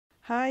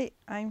Hi,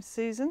 I'm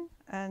Susan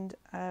and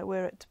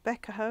we're at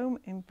Becker Home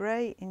in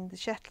Bray in the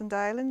Shetland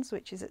Islands,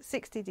 which is at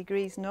 60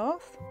 degrees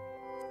north.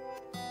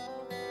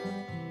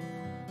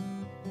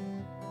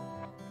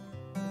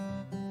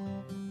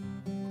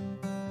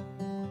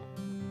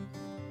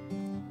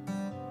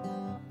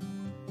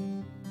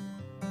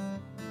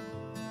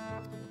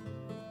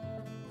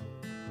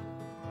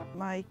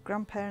 My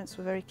grandparents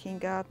were very keen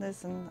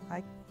gardeners and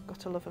I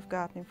got a love of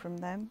gardening from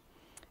them.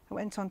 I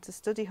went on to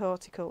study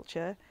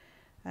horticulture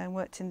and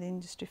worked in the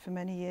industry for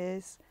many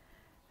years,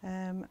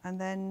 and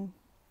then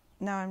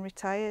now I'm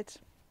retired.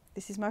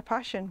 This is my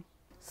passion.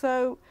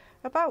 So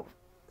about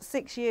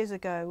 6 years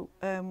ago,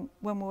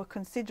 when we were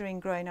considering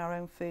growing our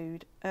own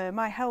food,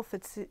 my health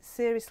had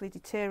seriously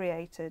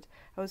deteriorated.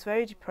 I was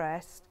very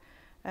depressed,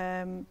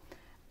 and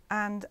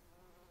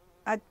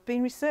I'd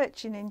been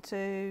researching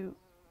into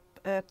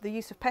the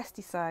use of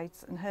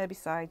pesticides and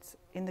herbicides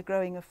in the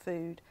growing of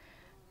food.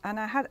 And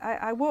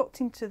I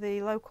walked into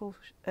the local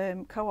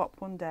co-op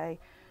one day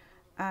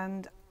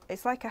and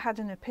it's like I had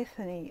an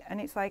epiphany,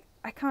 and it's like,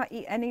 I can't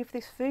eat any of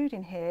this food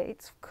in here,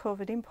 it's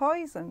covered in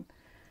poison.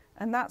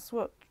 And that's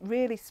what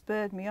really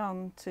spurred me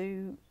on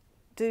to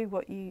do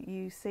what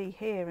you see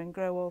here and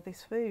grow all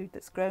this food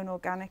that's grown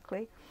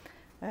organically.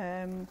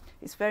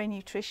 It's very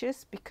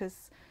nutritious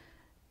because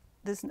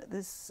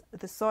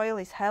the soil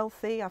is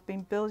healthy. I've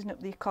been building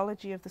up the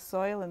ecology of the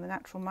soil and the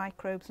natural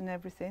microbes and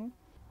everything.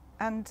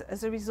 And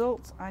as a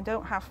result, I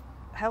don't have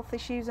health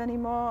issues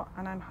anymore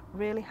and I'm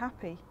really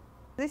happy.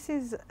 This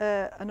is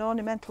an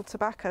ornamental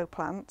tobacco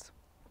plant,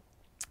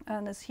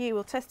 and as Hugh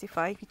will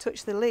testify, if you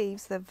touch the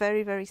leaves, they're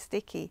very, very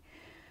sticky.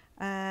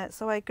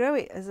 So I grow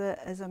it as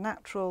a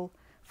natural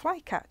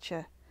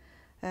flycatcher.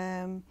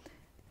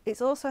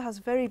 It also has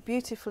very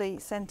beautifully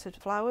scented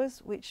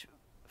flowers which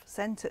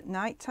scent at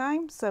night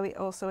time, so it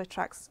also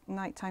attracts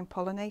nighttime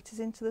pollinators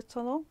into the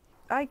tunnel.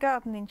 I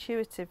garden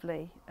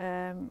intuitively.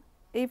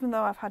 Even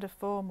though I've had a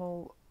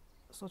formal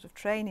sort of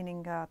training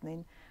in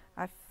gardening,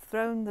 I've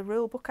thrown the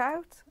rule book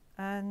out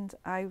and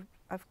I've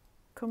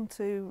come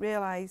to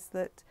realise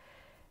that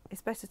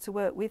it's better to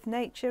work with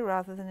nature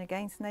rather than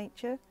against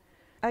nature.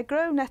 I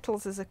grow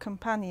nettles as a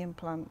companion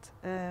plant.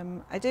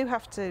 I do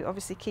have to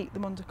obviously keep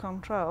them under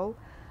control,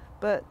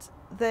 but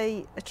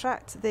they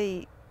attract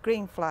the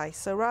green fly,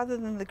 so rather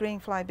than the green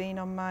fly being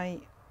on my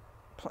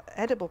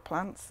edible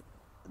plants,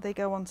 they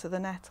go onto the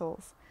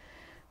nettles.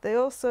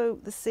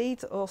 The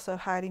seeds are also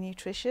highly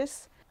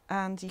nutritious,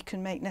 and you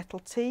can make nettle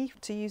tea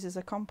to use as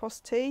a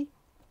compost tea.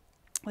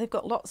 They've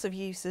got lots of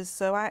uses,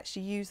 so I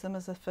actually use them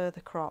as a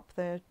further crop.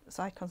 So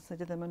I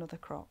consider them another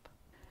crop.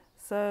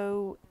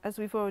 So as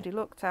we've already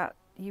looked at,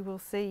 you will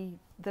see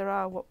there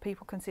are what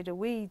people consider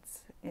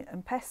weeds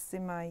and pests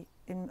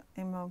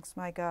amongst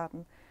my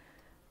garden,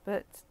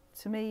 but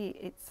to me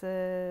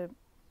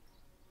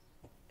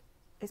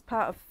it's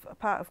part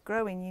of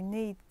growing.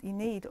 You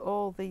need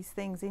all these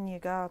things in your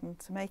garden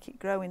to make it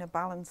grow in a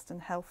balanced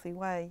and healthy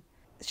way.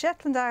 The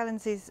Shetland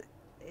Islands is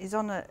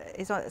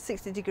at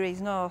 60 degrees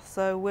north,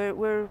 so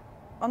we're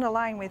on a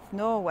line with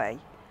Norway.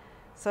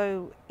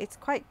 So it's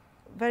quite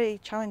very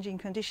challenging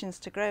conditions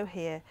to grow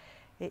here.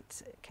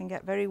 It can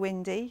get very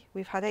windy.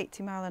 We've had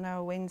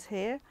 80-mile-an-hour winds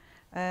here,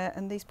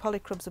 and these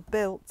polycrubs are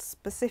built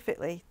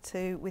specifically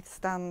to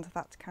withstand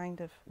that kind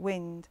of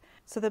wind.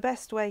 So the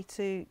best way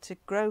to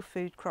grow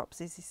food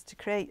crops is to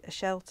create a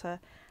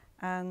shelter,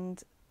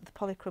 and the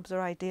polycrubs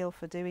are ideal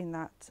for doing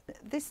that.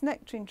 This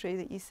nectarine tree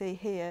that you see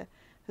here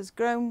has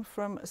grown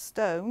from a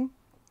stone,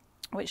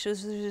 which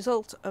was the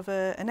result of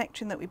a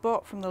nectarine that we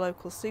bought from the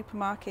local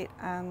supermarket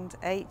and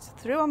ate,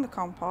 threw on the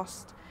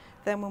compost.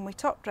 Then when we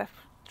top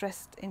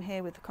dressed in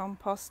here with the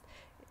compost,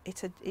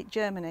 it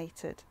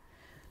germinated.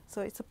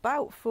 So it's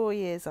about 4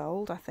 years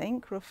old, I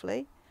think,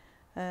 roughly.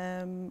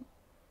 And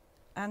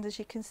as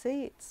you can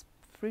see, it's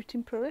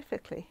fruiting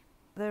prolifically.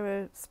 There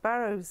are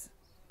sparrows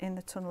in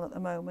the tunnel at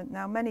the moment.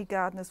 Now, many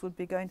gardeners would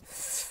be going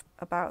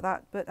about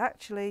that, but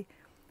actually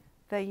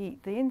they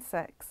eat the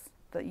insects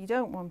that you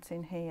don't want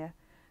in here.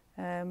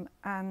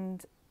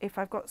 And if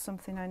I've got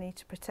something I need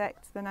to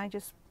protect, then I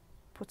just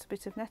put a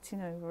bit of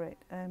netting over it,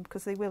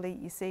 because they will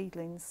eat your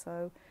seedlings,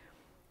 so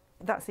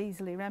that's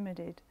easily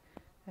remedied.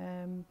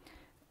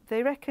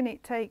 They reckon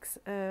it takes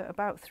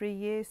about 3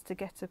 years to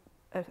get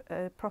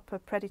a proper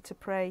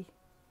predator-prey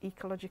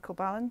ecological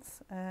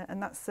balance,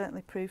 and that's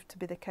certainly proved to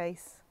be the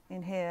case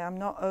in here. I'm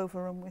not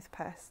overrun with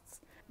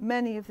pests.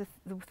 Many of the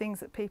things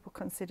that people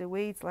consider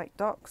weeds, like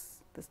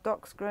docks, there's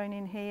docks growing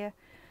in here.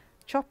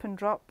 Chop and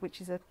drop, which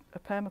is a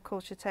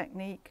permaculture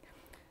technique.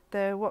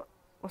 They're what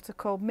are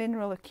called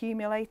mineral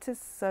accumulators,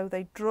 so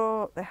they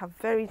have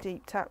very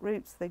deep tap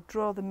roots. They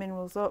draw the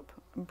minerals up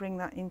and bring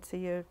that into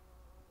your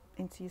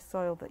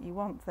soil that you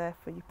want there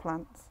for your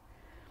plants.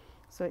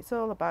 So it's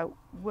all about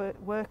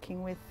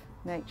working with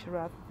nature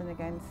rather than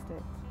against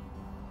it.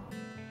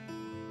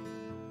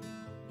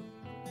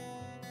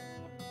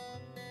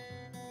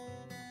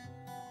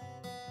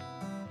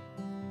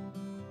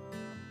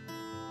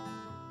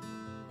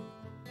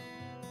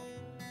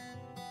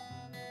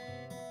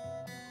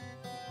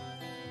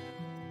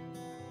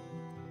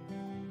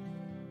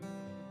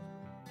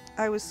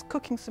 I was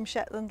cooking some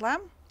Shetland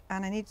lamb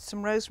and I needed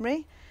some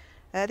rosemary.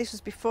 This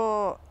was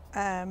before,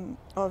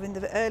 or in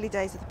the early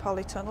days of the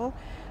polytunnel,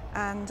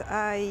 and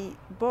I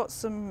bought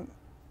some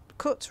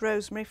cut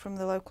rosemary from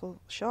the local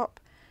shop,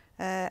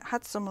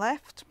 had some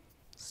left,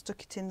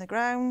 stuck it in the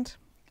ground,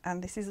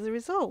 and this is the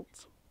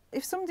result.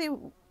 If somebody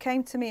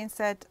came to me and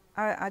said,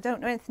 I don't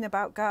know anything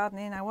about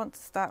gardening, I want to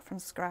start from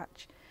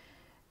scratch,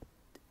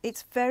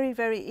 it's very,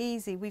 very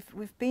easy.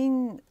 We've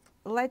been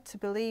led to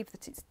believe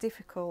that it's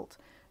difficult,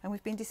 and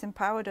we've been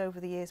disempowered over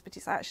the years, but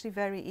it's actually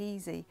very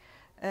easy.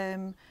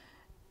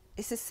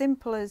 It's as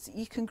simple as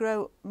you can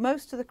grow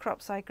most of the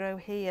crops I grow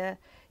here.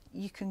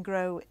 You can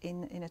grow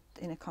in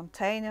a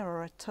container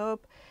or a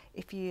tub.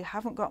 If you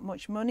haven't got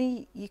much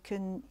money, you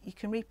can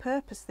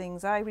repurpose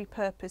things. I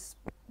repurpose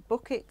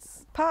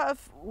buckets. Part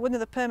of one of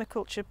the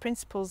permaculture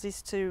principles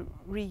is to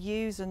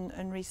reuse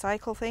and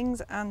recycle things,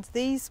 and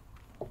these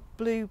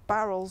blue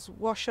barrels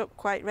wash up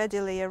quite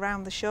readily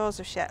around the shores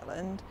of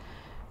Shetland.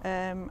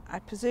 I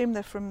presume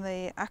they're from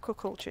the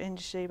aquaculture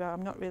industry, but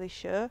I'm not really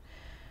sure.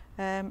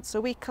 So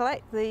we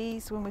collect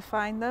these when we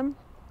find them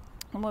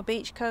when we're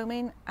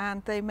beachcombing,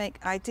 and they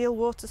make ideal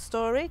water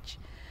storage.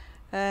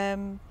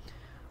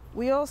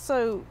 We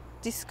also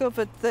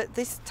discovered that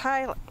this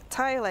tile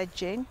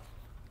edging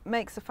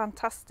makes a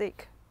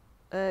fantastic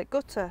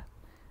gutter,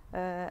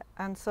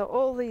 and so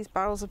all these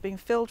barrels have been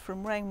filled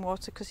from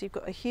rainwater because you've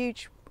got a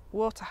huge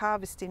water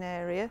harvesting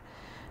area.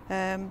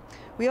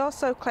 We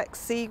also collect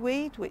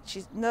seaweed, which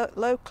is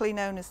locally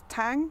known as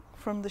tang,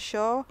 from the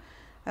shore,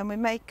 and we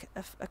make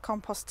a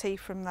compost tea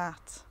from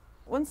that.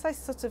 Once I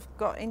sort of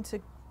got into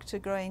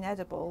growing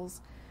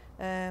edibles,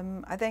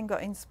 I then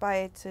got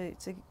inspired to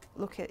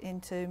look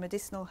into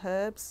medicinal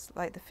herbs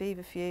like the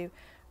feverfew,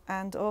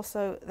 and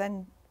also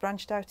then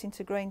branched out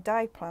into growing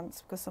dye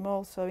plants because I'm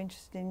also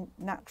interested in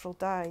natural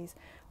dyes.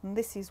 And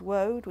this is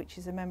woad, which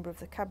is a member of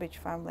the cabbage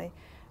family,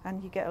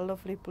 and you get a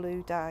lovely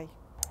blue dye.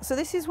 So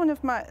this is one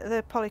of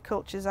the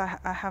polycultures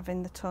I have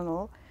in the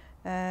tunnel,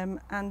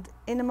 and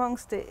in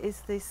amongst it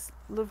is this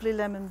lovely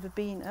lemon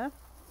verbena,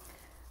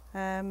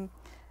 and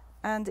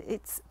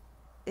it's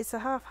a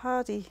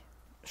half-hardy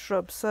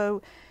shrub.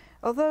 So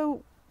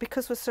although,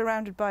 because we're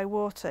surrounded by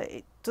water,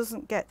 it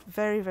doesn't get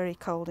very, very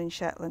cold in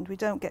Shetland, we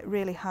don't get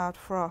really hard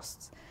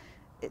frosts.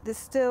 There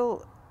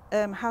still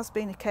has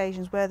been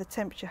occasions where the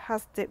temperature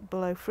has dipped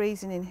below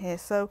freezing in here.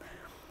 So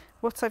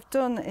what I've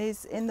done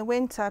is, in the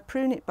winter, I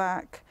prune it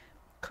back,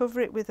 cover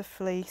it with a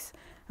fleece,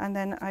 and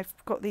then I've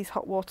got these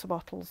hot water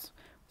bottles.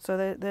 So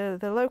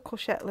the local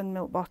Shetland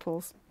milk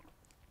bottles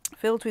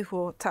filled with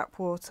tap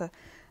water,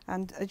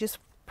 and I just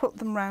put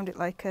them around it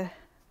like a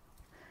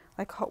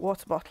hot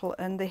water bottle,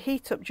 and they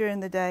heat up during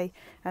the day,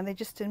 and they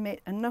just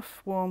emit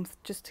enough warmth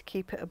just to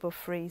keep it above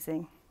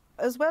freezing.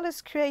 As well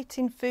as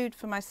creating food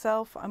for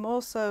myself, I'm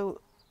also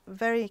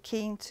very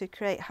keen to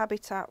create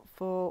habitat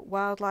for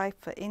wildlife,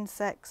 for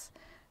insects.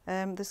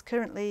 There's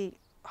currently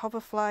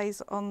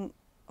hoverflies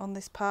on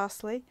this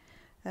parsley,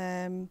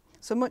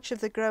 so much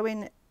of the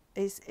growing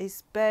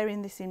is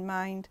bearing this in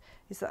mind,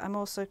 is that I'm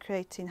also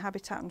creating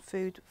habitat and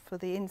food for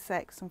the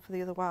insects and for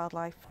the other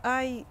wildlife.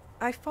 I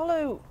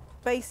follow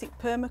basic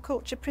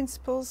permaculture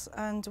principles,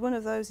 and one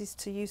of those is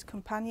to use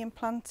companion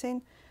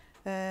planting.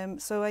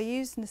 So I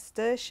use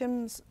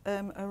nasturtiums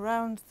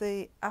around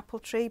the apple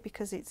tree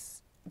because it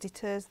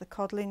deters the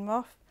codling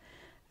moth,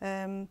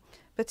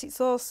 but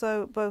it's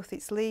also both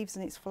its leaves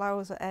and its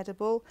flowers are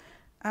edible,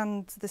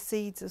 and the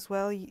seeds as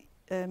well.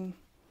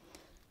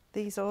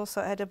 These are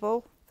also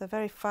edible. They're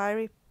very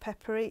fiery,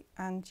 peppery,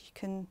 and you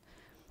can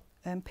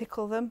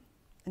pickle them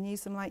and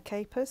use them like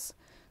capers.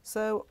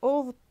 So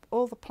all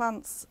the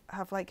plants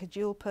have like a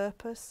dual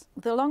purpose.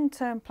 The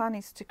long-term plan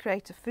is to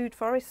create a food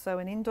forest, so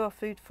an indoor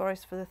food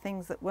forest for the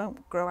things that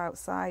won't grow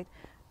outside,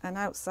 and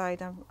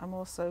outside I'm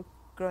also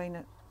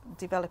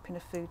developing a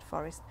food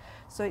forest.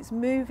 So it's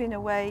moving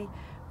away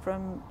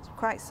from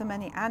quite so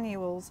many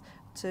annuals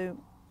to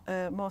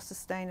more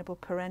sustainable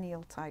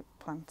perennial type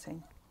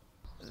planting.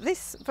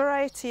 This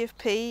variety of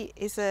pea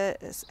is a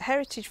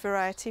heritage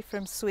variety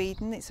from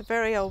Sweden. It's a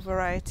very old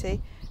variety,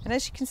 and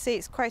as you can see,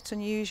 it's quite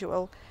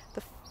unusual.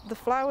 The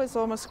flowers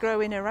almost grow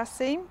in a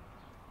raceme,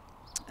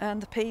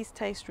 and the peas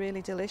taste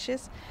really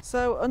delicious.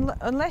 So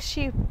unless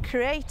you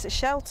create a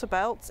shelter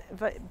belt,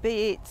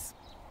 be it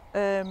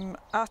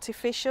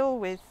artificial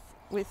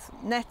with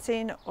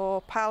netting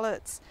or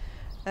pallets,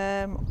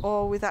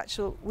 or with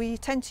we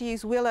tend to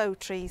use willow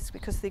trees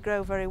because they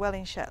grow very well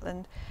in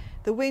Shetland.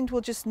 The wind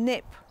will just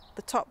nip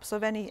the tops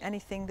of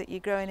anything that you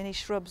grow in, any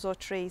shrubs or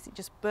trees. It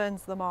just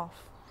burns them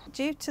off.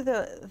 Due to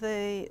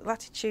the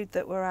latitude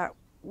that we're at,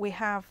 we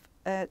have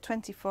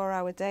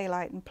 24-hour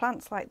daylight, and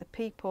plants like the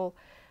people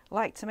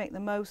like to make the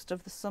most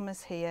of the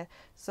summers here.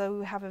 So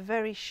we have a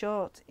very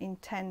short,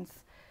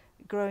 intense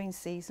growing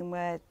season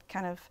where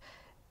kind of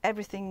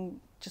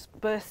everything just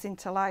bursts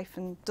into life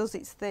and does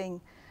its thing.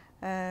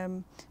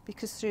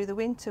 Because through the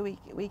winter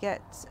we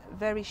get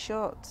very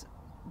short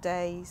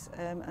days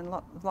and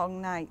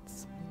long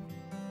nights.